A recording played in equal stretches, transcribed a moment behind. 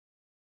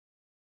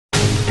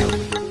Hey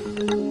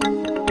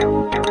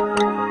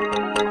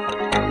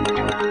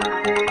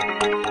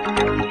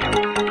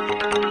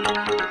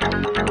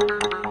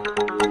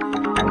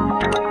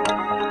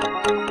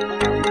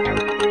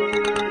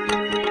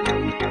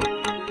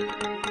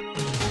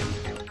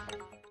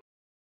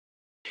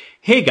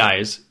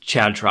guys,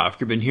 Chad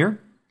Trofgruben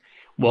here.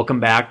 Welcome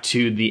back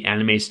to the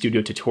Anime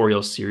Studio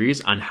tutorial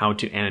series on how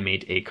to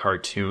animate a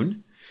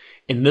cartoon.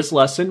 In this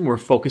lesson, we're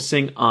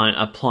focusing on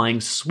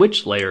applying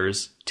switch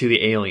layers to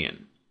the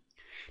alien.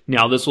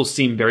 Now, this will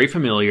seem very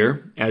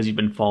familiar as you've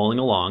been following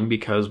along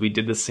because we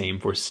did the same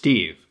for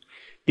Steve.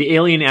 The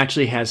alien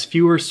actually has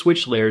fewer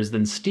switch layers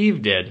than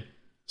Steve did,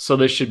 so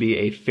this should be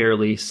a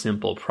fairly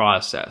simple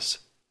process.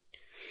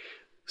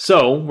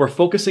 So, we're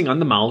focusing on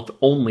the mouth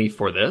only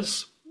for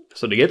this.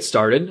 So to get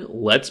started,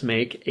 let's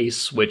make a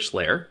switch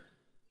layer.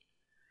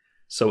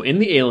 So in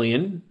the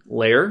alien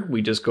layer,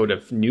 we just go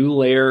to new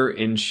layer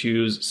and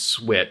choose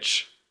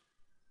switch.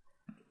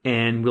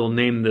 And we'll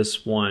name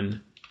this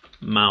one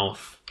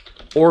mouth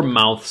or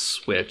mouth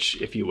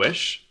switch if you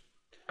wish.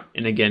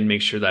 And again,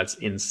 make sure that's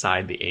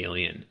inside the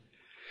alien.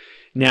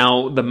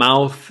 Now the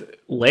mouth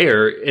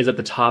layer is at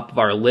the top of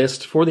our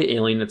list for the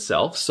alien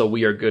itself, so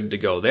we are good to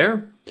go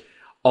there.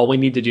 All we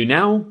need to do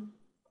now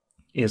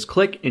is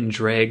click and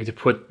drag to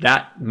put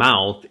that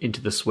mouth into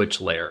the switch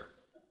layer.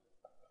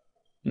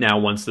 Now,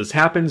 once this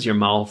happens, your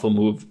mouth will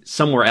move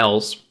somewhere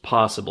else,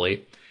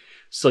 possibly.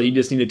 So you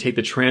just need to take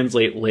the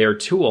Translate Layer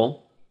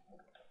tool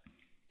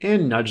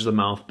and nudge the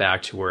mouth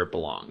back to where it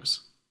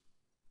belongs.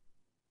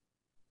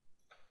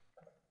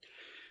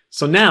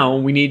 So now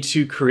we need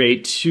to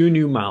create two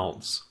new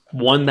mouths.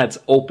 One that's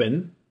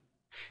open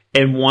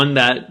and one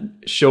that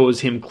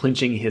shows him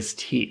clenching his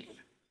teeth.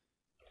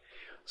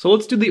 So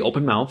let's do the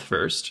open mouth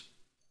first.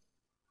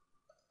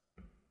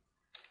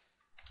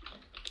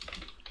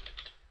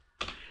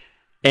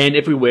 And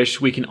if we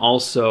wish, we can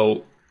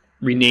also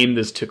rename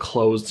this to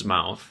closed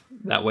mouth.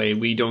 That way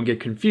we don't get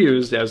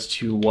confused as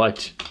to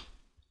what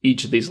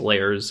each of these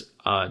layers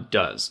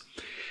does.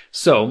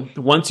 So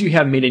once you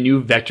have made a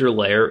new vector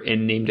layer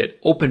and named it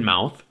open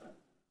mouth,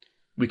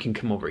 we can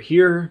come over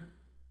here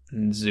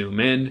and zoom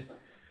in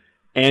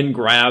and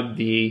grab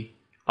the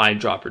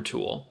eyedropper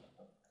tool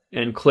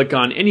and click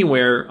on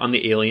anywhere on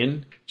the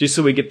alien just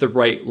so we get the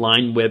right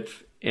line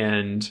width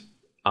and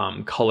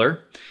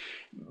color.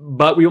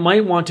 But we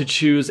might want to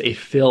choose a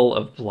fill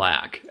of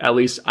black. At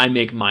least I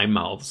make my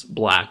mouths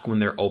black when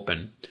they're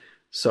open.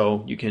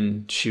 So you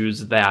can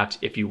choose that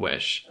if you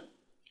wish.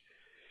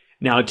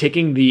 Now,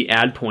 taking the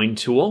Add Point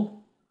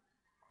tool,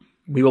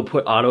 we will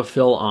put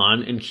autofill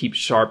on and keep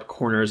sharp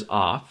corners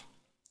off.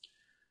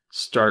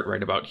 Start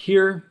right about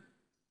here.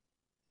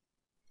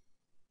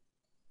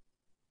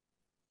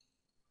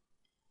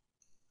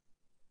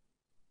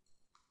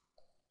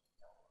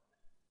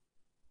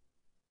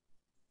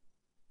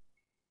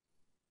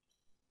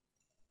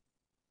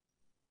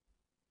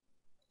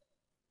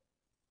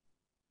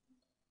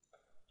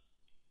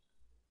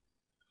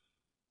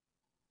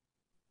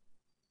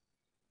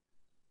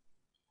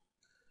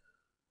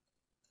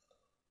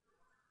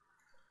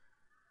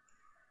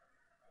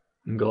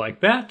 And go like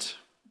that.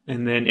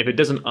 And then if it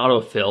doesn't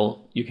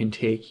autofill, you can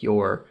take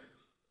your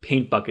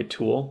paint bucket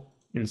tool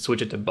and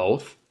switch it to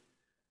both.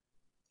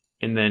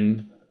 And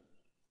then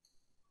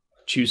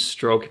choose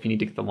stroke if you need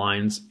to get the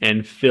lines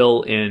and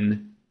fill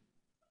in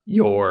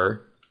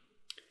your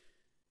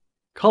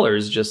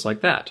colors just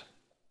like that.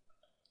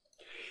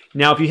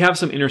 Now, if you have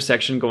some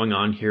intersection going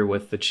on here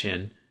with the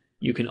chin,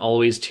 you can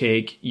always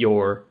take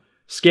your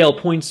scale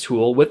points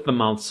tool with the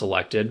mouth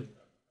selected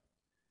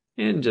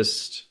and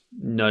just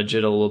nudge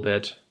it a little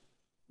bit,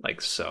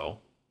 like so.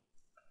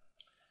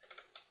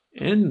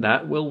 And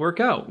that will work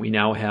out. We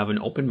now have an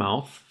open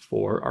mouth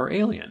for our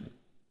alien.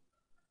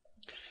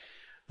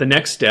 The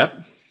next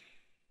step,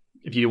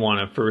 if you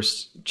want to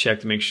first check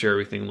to make sure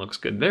everything looks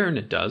good there, and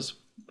it does,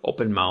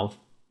 open mouth,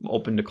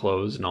 open to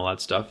close, and all that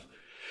stuff.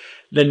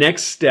 The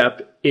next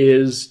step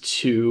is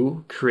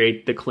to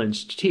create the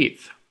clenched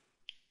teeth.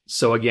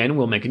 So again,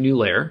 we'll make a new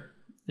layer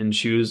and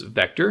choose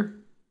Vector.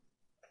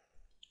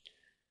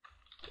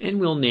 And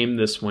we'll name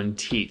this one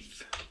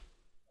Teeth.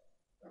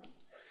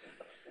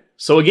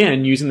 So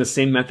again, using the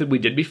same method we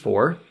did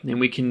before,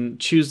 and we can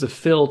choose the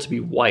fill to be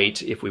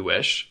white if we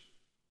wish.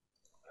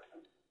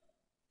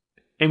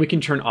 And we can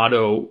turn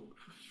auto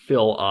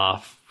fill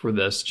off for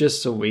this,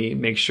 just so we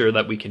make sure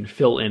that we can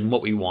fill in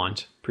what we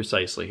want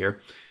precisely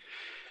here.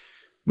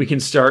 We can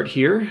start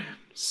here,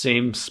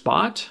 same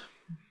spot.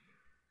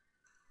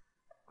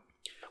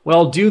 What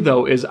I'll do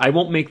though is I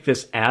won't make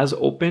this as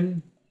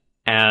open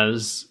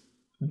as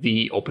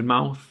the open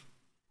mouth.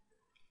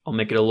 I'll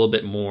make it a little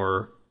bit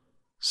more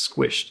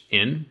squished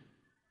in.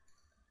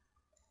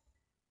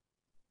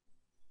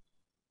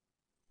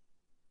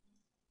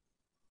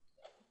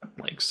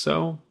 Like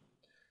so.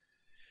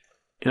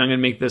 And I'm going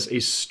to make this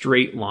a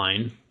straight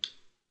line.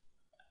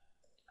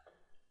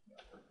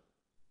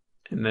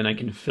 And then I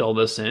can fill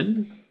this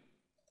in.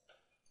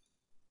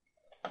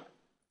 I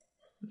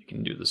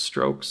can do the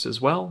strokes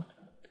as well.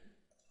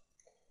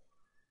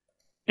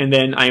 And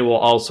then I will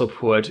also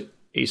put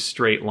a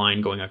straight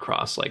line going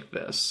across like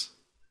this.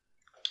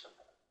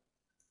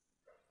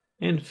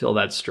 And fill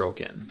that stroke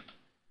in.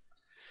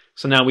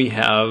 So now we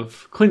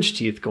have clenched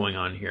teeth going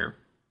on here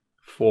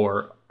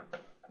for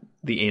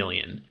the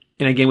alien.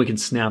 And again, we can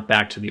snap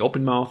back to the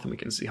open mouth and we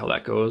can see how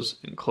that goes,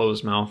 and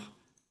closed mouth.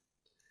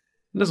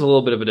 And there's a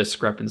little bit of a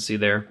discrepancy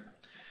there.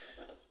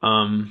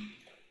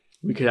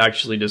 We could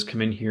actually just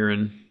come in here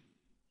and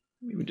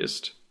maybe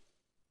just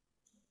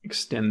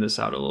extend this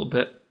out a little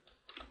bit.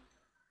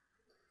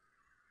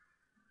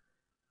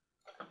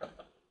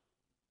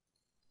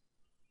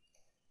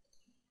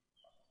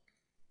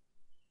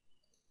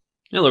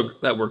 Yeah,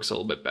 look, that works a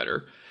little bit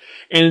better.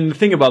 And the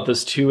thing about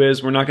this too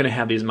is we're not going to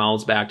have these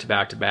mouths back to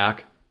back to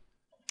back.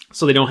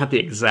 So they don't have to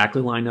exactly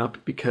line up,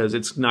 because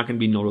it's not going to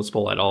be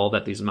noticeable at all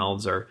that these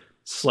mouths are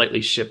slightly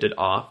shifted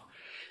off.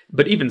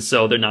 But even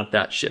so, they're not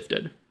that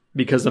shifted,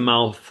 because the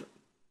mouth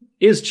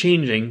is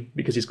changing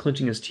because he's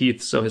clenching his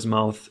teeth, so his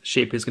mouth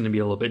shape is going to be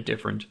a little bit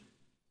different.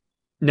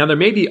 Now, there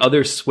may be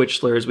other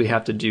switch layers we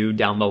have to do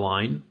down the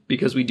line,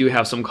 because we do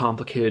have some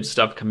complicated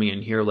stuff coming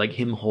in here, like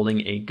him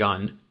holding a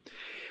gun.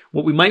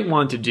 What we might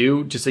want to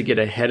do, just to get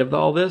ahead of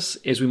all this,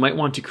 is we might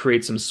want to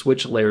create some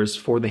switch layers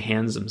for the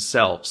hands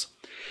themselves.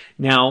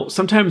 Now,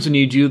 sometimes when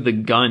you do the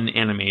gun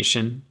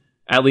animation,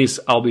 at least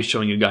I'll be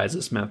showing you guys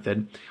this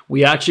method,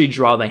 we actually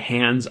draw the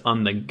hands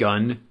on the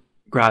gun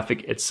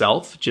graphic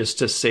itself, just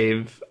to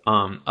save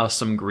us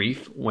some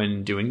grief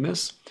when doing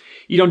this.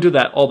 You don't do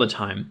that all the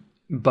time,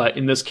 but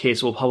in this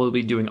case, we'll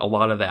probably be doing a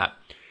lot of that.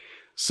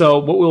 So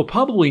what we'll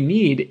probably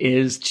need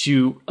is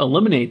to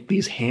eliminate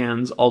these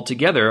hands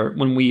altogether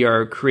when we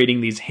are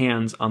creating these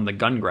hands on the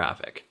gun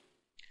graphic.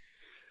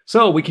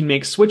 So we can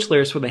make switch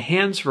layers for the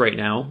hands for right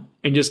now,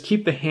 and just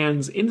keep the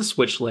hands in the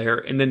switch layer,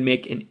 and then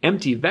make an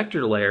empty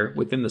vector layer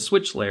within the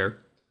switch layer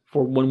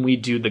for when we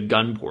do the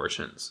gun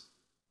portions.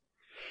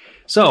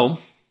 So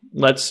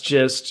let's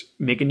just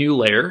make a new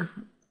layer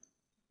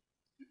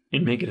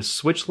and make it a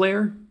switch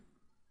layer.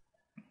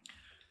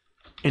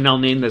 And I'll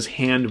name this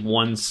hand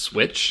 1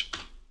 switch.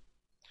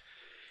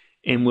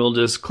 And we'll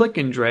just click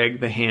and drag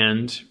the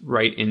hand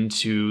right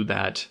into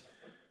that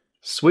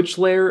switch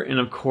layer. And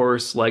of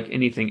course, like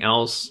anything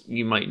else,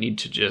 you might need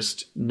to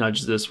just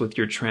nudge this with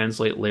your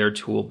translate layer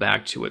tool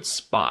back to its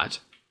spot.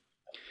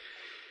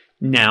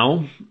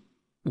 Now,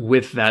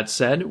 with that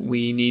said,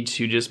 we need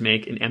to just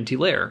make an empty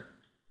layer.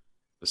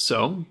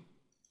 So,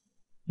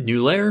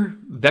 new layer,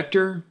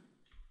 vector,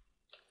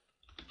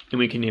 and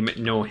we can name it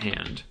no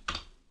hand.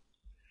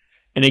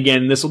 And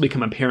again, this will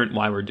become apparent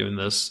why we're doing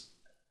this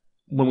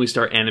when we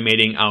start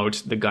animating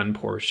out the gun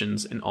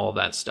portions and all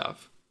that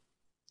stuff.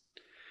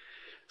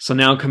 So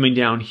now coming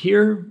down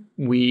here,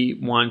 we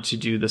want to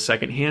do the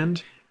second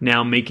hand.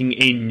 Now making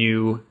a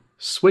new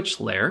switch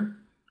layer.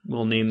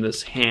 We'll name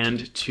this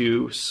hand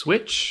 2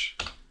 switch.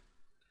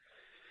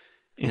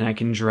 And I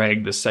can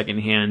drag the second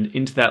hand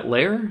into that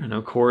layer, and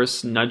of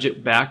course nudge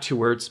it back to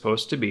where it's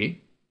supposed to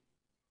be.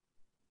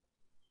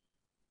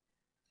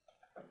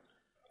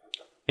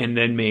 And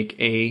then make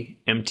a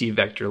empty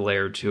vector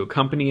layer to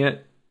accompany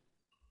it,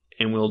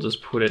 and we'll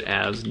just put it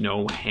as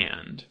no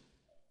hand.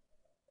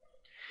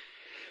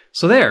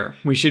 So there,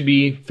 we should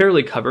be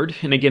fairly covered.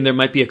 And again, there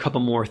might be a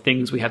couple more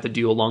things we have to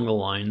do along the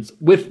lines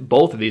with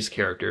both of these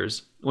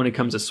characters when it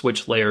comes to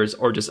switch layers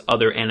or just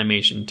other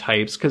animation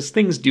types, because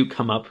things do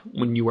come up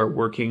when you are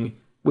working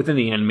within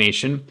the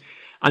animation.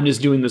 I'm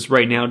just doing this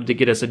right now to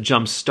get us a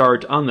jump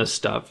start on this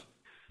stuff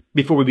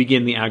before we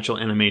begin the actual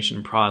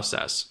animation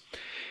process.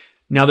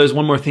 Now, there's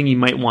one more thing you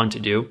might want to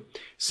do.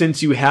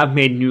 Since you have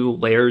made new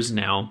layers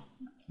now,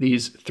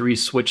 these 3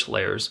 switch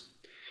layers,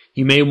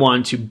 you may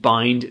want to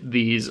bind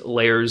these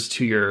layers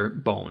to your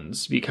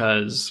bones,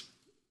 because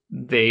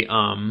they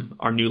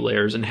are new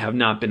layers and have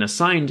not been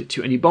assigned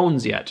to any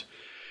bones yet.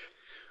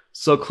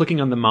 So clicking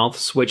on the mouth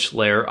switch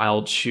layer,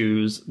 I'll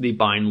choose the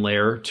bind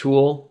layer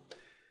tool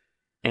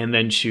and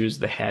then choose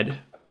the head.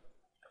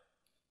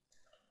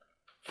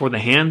 For the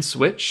hand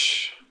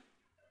switch,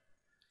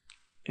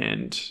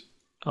 and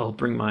I'll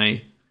bring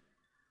my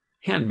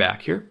hand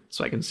back here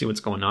so I can see what's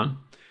going on.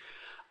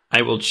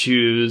 I will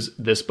choose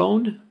this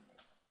bone.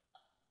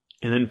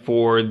 And then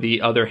for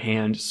the other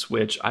hand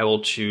switch, I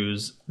will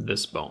choose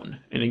this bone.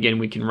 And again,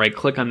 we can right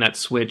click on that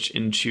switch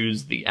and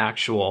choose the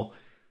actual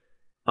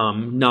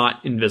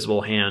not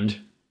invisible hand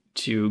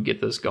to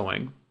get this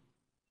going,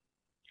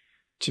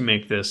 to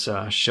make this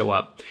show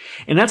up.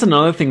 And that's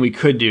another thing we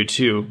could do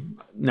too,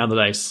 now that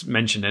I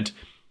mention it,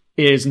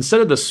 is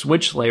instead of the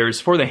switch layers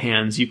for the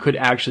hands, you could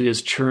actually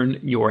just turn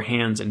your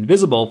hands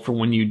invisible for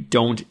when you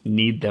don't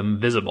need them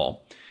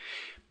visible.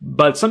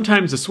 But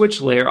sometimes the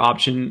switch layer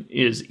option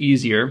is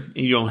easier.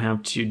 You don't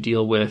have to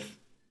deal with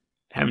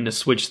having to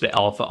switch the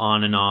alpha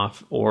on and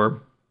off,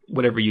 or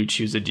whatever you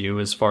choose to do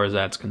as far as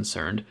that's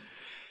concerned.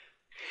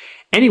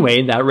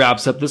 Anyway, that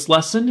wraps up this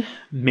lesson.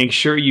 Make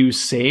sure you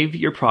save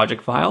your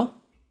project file.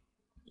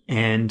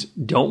 And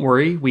don't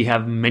worry, we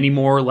have many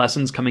more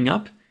lessons coming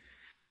up.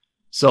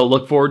 So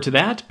look forward to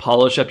that,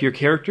 polish up your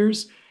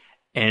characters,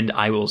 and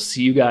I will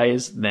see you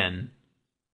guys then.